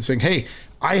lawsuit saying, hey,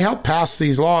 I helped pass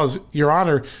these laws, Your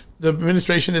Honor, the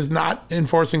administration is not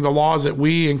enforcing the laws that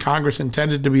we in Congress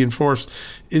intended to be enforced?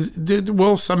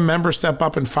 Will some member step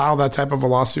up and file that type of a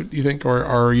lawsuit, do you think, or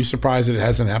are you surprised that it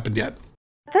hasn't happened yet?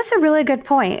 That's a really good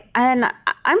point. And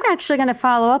I'm actually going to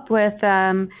follow up with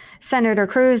Senator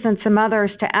Cruz and some others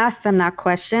to ask them that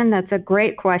question. That's a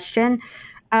great question.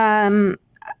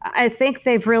 I think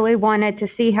they've really wanted to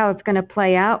see how it's going to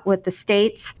play out with the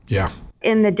states. Yeah.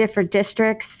 In the different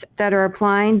districts that are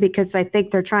applying, because I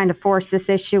think they're trying to force this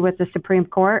issue with the Supreme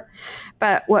Court.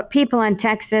 But what people in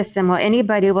Texas and what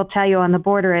anybody will tell you on the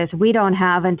border is we don't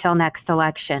have until next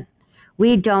election.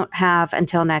 We don't have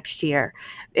until next year.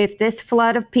 If this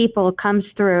flood of people comes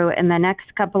through in the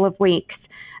next couple of weeks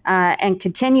and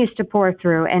continues to pour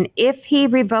through, and if he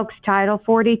revokes Title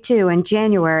 42 in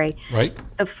January, right,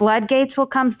 the floodgates will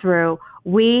come through.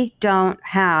 We don't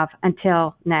have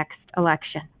until next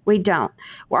election. We don't.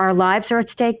 Our lives are at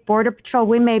stake. Border Patrol,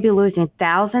 we may be losing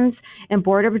thousands in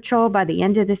Border Patrol by the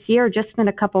end of this year, just in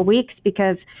a couple of weeks,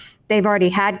 because they've already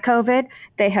had COVID.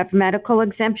 They have medical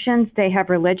exemptions. They have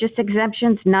religious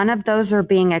exemptions. None of those are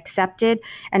being accepted.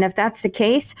 And if that's the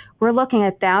case, we're looking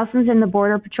at thousands in the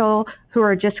Border Patrol who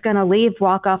are just going to leave,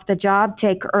 walk off the job,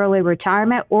 take early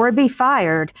retirement, or be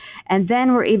fired. And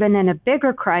then we're even in a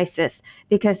bigger crisis,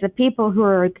 because the people who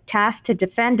are tasked to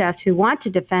defend us, who want to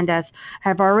defend us,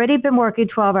 have already been working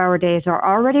 12-hour days, are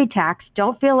already taxed,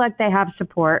 don't feel like they have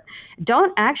support,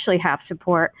 don't actually have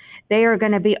support. They are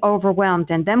going to be overwhelmed.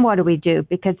 And then what do we do?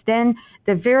 Because then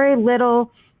the very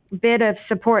little bit of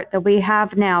support that we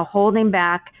have now holding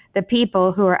back the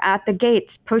people who are at the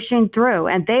gates pushing through,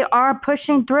 and they are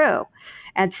pushing through.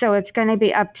 And so it's going to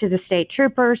be up to the state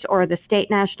troopers or the state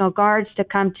National Guards to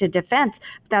come to defense.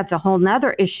 That's a whole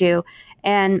nother issue.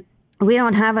 And we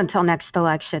don't have until next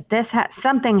election.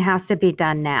 Something has to be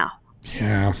done now.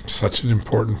 Yeah, such an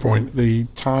important point. The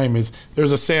time is,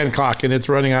 there's a sand clock and it's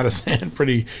running out of sand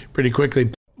pretty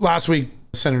quickly. Last week,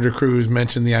 Senator Cruz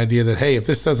mentioned the idea that, hey, if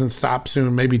this doesn't stop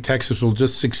soon, maybe Texas will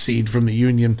just secede from the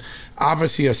union.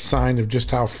 Obviously a sign of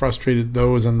just how frustrated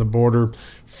those on the border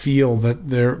feel that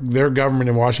their government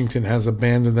in Washington has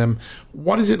abandoned them.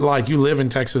 What is it like? You live in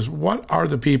Texas. What are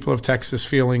the people of Texas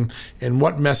feeling, and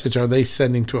what message are they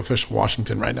sending to official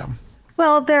Washington right now?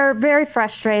 Well, they're very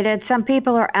frustrated. Some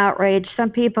people are outraged.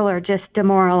 Some people are just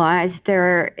demoralized.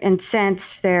 They're incensed.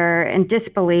 They're in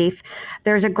disbelief.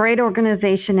 There's a great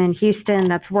organization in Houston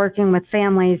that's working with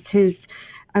families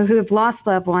who've lost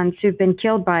loved ones who've been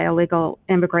killed by illegal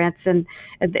immigrants, and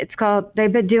it's called.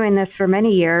 They've been doing this for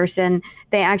many years, and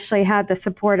they actually had the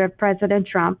support of President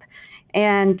Trump,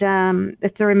 and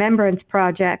it's the Remembrance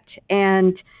Project,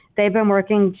 and they've been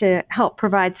working to help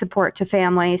provide support to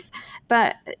families.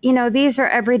 But, these are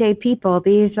everyday people.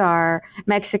 These are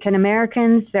Mexican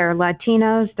Americans, they're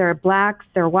Latinos, they're blacks,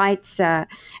 they're whites. This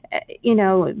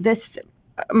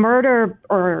murder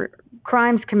or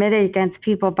crimes committed against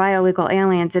people by illegal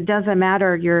aliens, it doesn't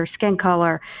matter your skin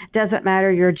color, doesn't matter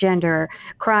your gender.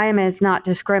 Crime is not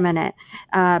discriminate.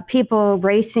 People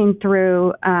racing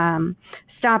through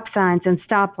stop signs and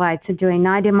stoplights and doing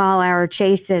 90-mile-an-hour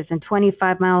chases and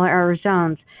 25-mile-an-hour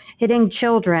zones, hitting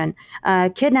children,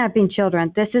 kidnapping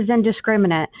children. This is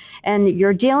indiscriminate. And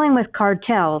you're dealing with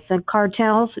cartels, and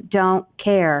cartels don't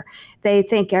care. They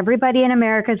think everybody in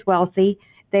America is wealthy.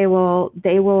 They will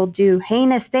do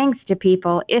heinous things to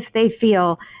people if they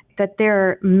feel that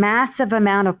their massive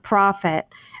amount of profit,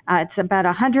 it's about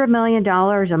 $100 million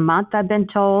a month, I've been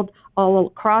told, all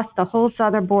across the whole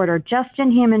southern border, just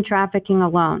in human trafficking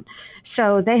alone.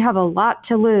 So they have a lot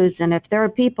to lose, and if their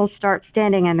people start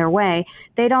standing in their way,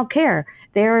 they don't care.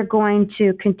 They're going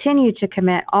to continue to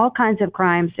commit all kinds of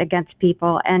crimes against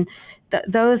people, and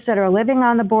those that are living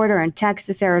on the border in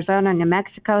Texas, Arizona, New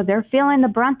Mexico, they're feeling the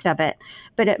brunt of it.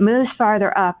 But it moves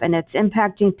farther up, and it's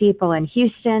impacting people in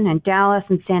Houston and Dallas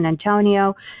and San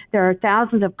Antonio. There are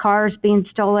thousands of cars being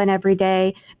stolen every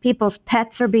day. People's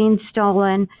pets are being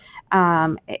stolen.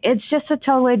 It's just a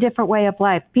totally different way of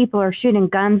life. People are shooting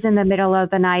guns in the middle of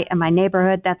the night in my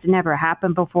neighborhood. That's never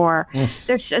happened before. It's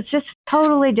just a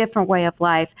totally different way of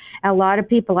life. And a lot of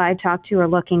people I talk to are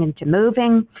looking into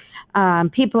moving.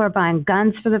 People are buying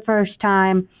guns for the first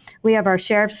time. We have our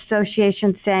Sheriff's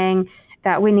Association saying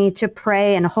that we need to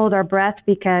pray and hold our breath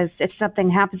because if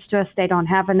something happens to us, they don't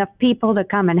have enough people to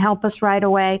come and help us right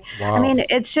away. Wow. I mean,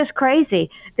 it's just crazy.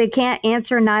 They can't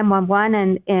answer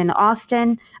 911 in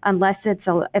Austin unless it's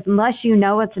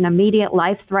it's an immediate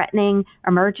life-threatening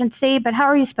emergency. But how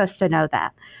are you supposed to know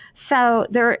that? So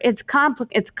it's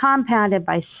compounded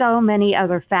by so many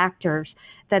other factors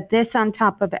that this, on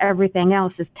top of everything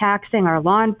else, is taxing our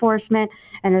law enforcement,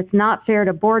 and it's not fair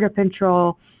to Border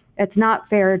Patrol. It's not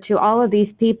fair to all of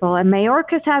these people, and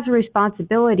Mayorkas has a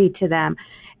responsibility to them.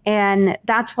 And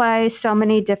that's why so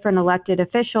many different elected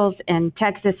officials in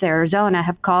Texas, Arizona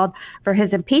have called for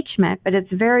his impeachment, but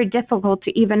it's very difficult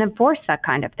to even enforce that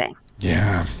kind of thing.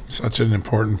 Yeah, such an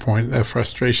important point. The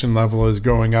frustration level is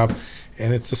going up,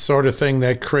 and it's the sort of thing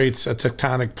that creates a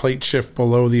tectonic plate shift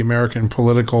below the American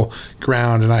political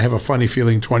ground. And I have a funny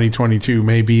feeling 2022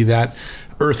 may be that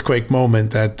earthquake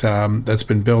moment that's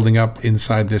been building up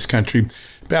inside this country.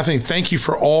 Bethany, thank you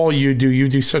for all you do. You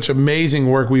do such amazing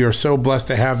work. We are so blessed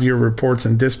to have your reports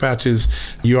and dispatches.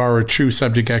 You are a true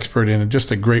subject expert and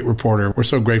just a great reporter. We're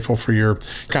so grateful for your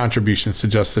contributions to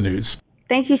Just the News.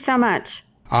 Thank you so much.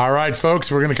 All right,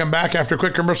 folks, we're going to come back after a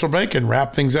quick commercial break and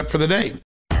wrap things up for the day.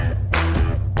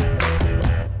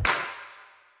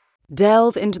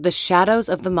 Delve into the shadows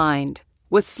of the mind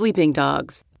with Sleeping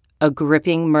Dogs, a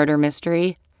gripping murder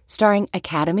mystery starring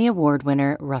Academy Award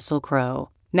winner Russell Crowe.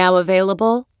 Now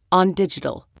available on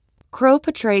digital. Crowe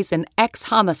portrays an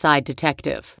ex-homicide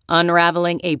detective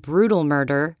unraveling a brutal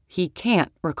murder he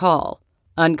can't recall.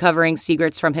 Uncovering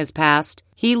secrets from his past,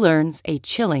 he learns a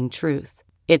chilling truth.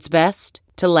 It's best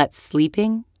to let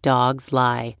sleeping dogs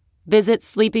lie. Visit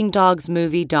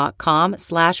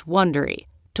sleepingdogsmovie.com/Wondery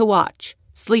to watch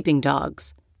Sleeping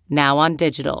Dogs, now on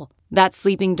digital. That's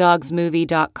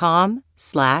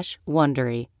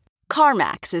sleepingdogsmovie.com/Wondery.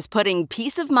 CarMax is putting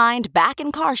peace of mind back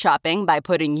in car shopping by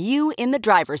putting you in the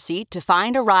driver's seat to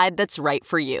find a ride that's right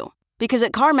for you. Because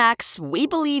at CarMax, we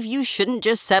believe you shouldn't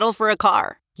just settle for a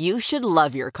car. You should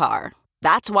love your car.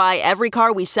 That's why every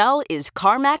car we sell is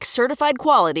CarMax certified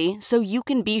quality, so you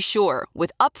can be sure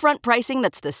with upfront pricing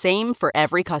that's the same for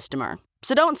every customer.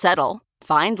 So don't settle.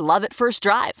 Find love at first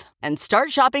drive and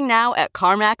start shopping now at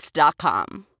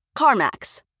CarMax.com.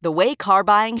 CarMax, the way car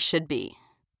buying should be.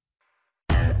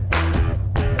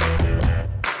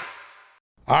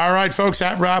 All right, folks,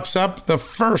 that wraps up the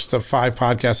first of 5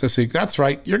 podcasts this week. That's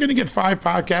right. You're going to get 5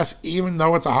 podcasts, even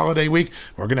though it's a holiday week.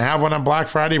 We're going to have one on Black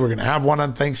Friday. We're going to have one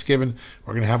on Thanksgiving.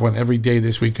 We're going to have one every day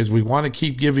this week because we want to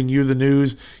keep giving you the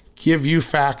news, give you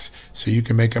facts so you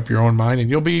can make up your own mind and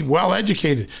you'll be well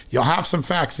educated. You'll have some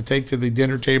facts to take to the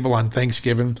dinner table on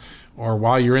Thanksgiving or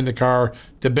while you're in the car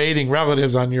debating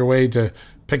relatives on your way to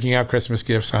picking out Christmas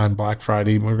gifts on Black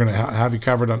Friday. We're going to have you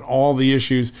covered on all the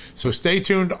issues. So stay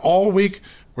tuned all week.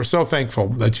 We're so thankful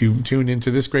that you tune into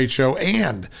this great show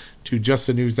and to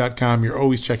justthenews.com. You're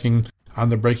always checking on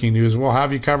the breaking news. We'll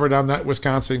have you covered on that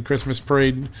Wisconsin Christmas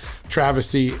parade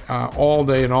travesty all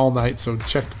day and all night. So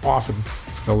check often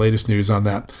for the latest news on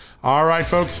that. All right,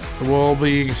 folks, we'll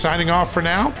be signing off for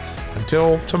now.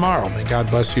 Until tomorrow, may God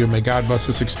bless you and may God bless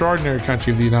this extraordinary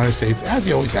country of the United States, as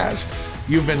he always has.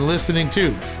 You've been listening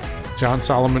to John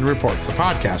Solomon Reports, the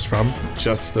podcast from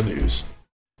Just the News.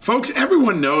 Folks,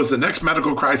 everyone knows the next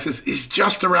medical crisis is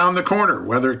just around the corner,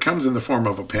 whether it comes in the form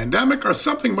of a pandemic or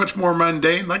something much more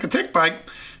mundane like a tick bite.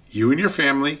 You and your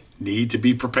family need to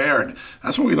be prepared.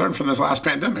 That's what we learned from this last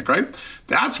pandemic, right?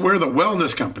 That's where the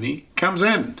Wellness Company comes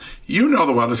in. You know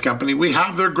the Wellness Company. We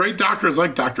have their great doctors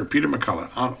like Dr. Peter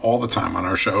McCullough on all the time on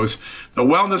our shows. The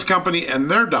Wellness Company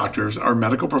and their doctors are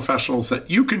medical professionals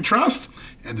that you can trust,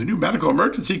 and the new medical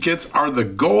emergency kits are the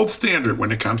gold standard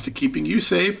when it comes to keeping you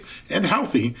safe and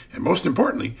healthy, and most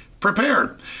importantly,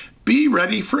 prepared. Be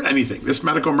ready for anything. This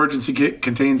medical emergency kit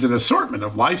contains an assortment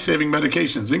of life-saving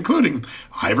medications, including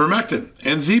ivermectin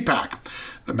and Z-Pak.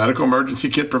 The medical emergency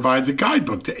kit provides a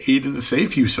guidebook to aid in the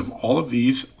safe use of all of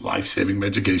these life-saving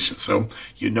medications, so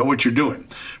you know what you're doing.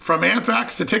 From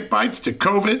anthrax to tick bites to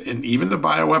COVID and even the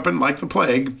bioweapon like the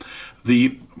plague, the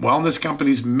Wellness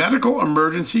Company's medical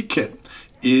emergency kit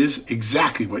is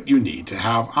exactly what you need to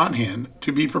have on hand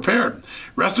to be prepared.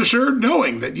 Rest assured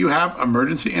knowing that you have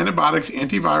emergency antibiotics,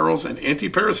 antivirals, and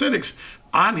antiparasitics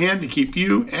on hand to keep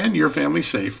you and your family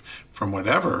safe from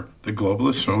whatever the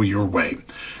globalists throw your way.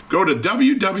 Go to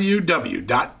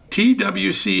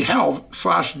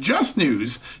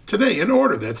www.twchealth/justnews today and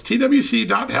order. That's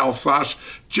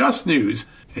twc.health/justnews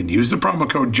and use the promo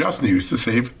code JUSTNEWS to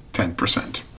save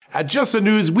 10%. At Just the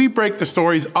News, we break the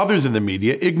stories others in the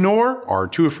media ignore or are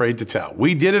too afraid to tell.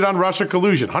 We did it on Russia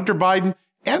collusion, Hunter Biden,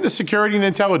 and the security and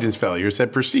intelligence failures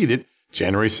that preceded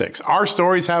January 6th. Our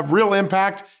stories have real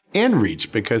impact and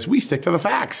reach because we stick to the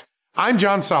facts. I'm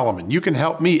John Solomon. You can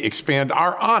help me expand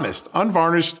our honest,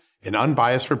 unvarnished, and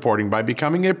unbiased reporting by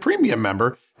becoming a premium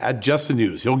member at Just the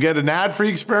News. You'll get an ad-free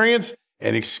experience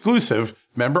and exclusive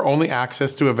member-only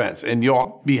access to events, and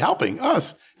you'll be helping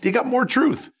us dig up more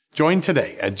truth. Join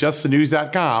today at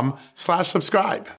justthenews.com/subscribe.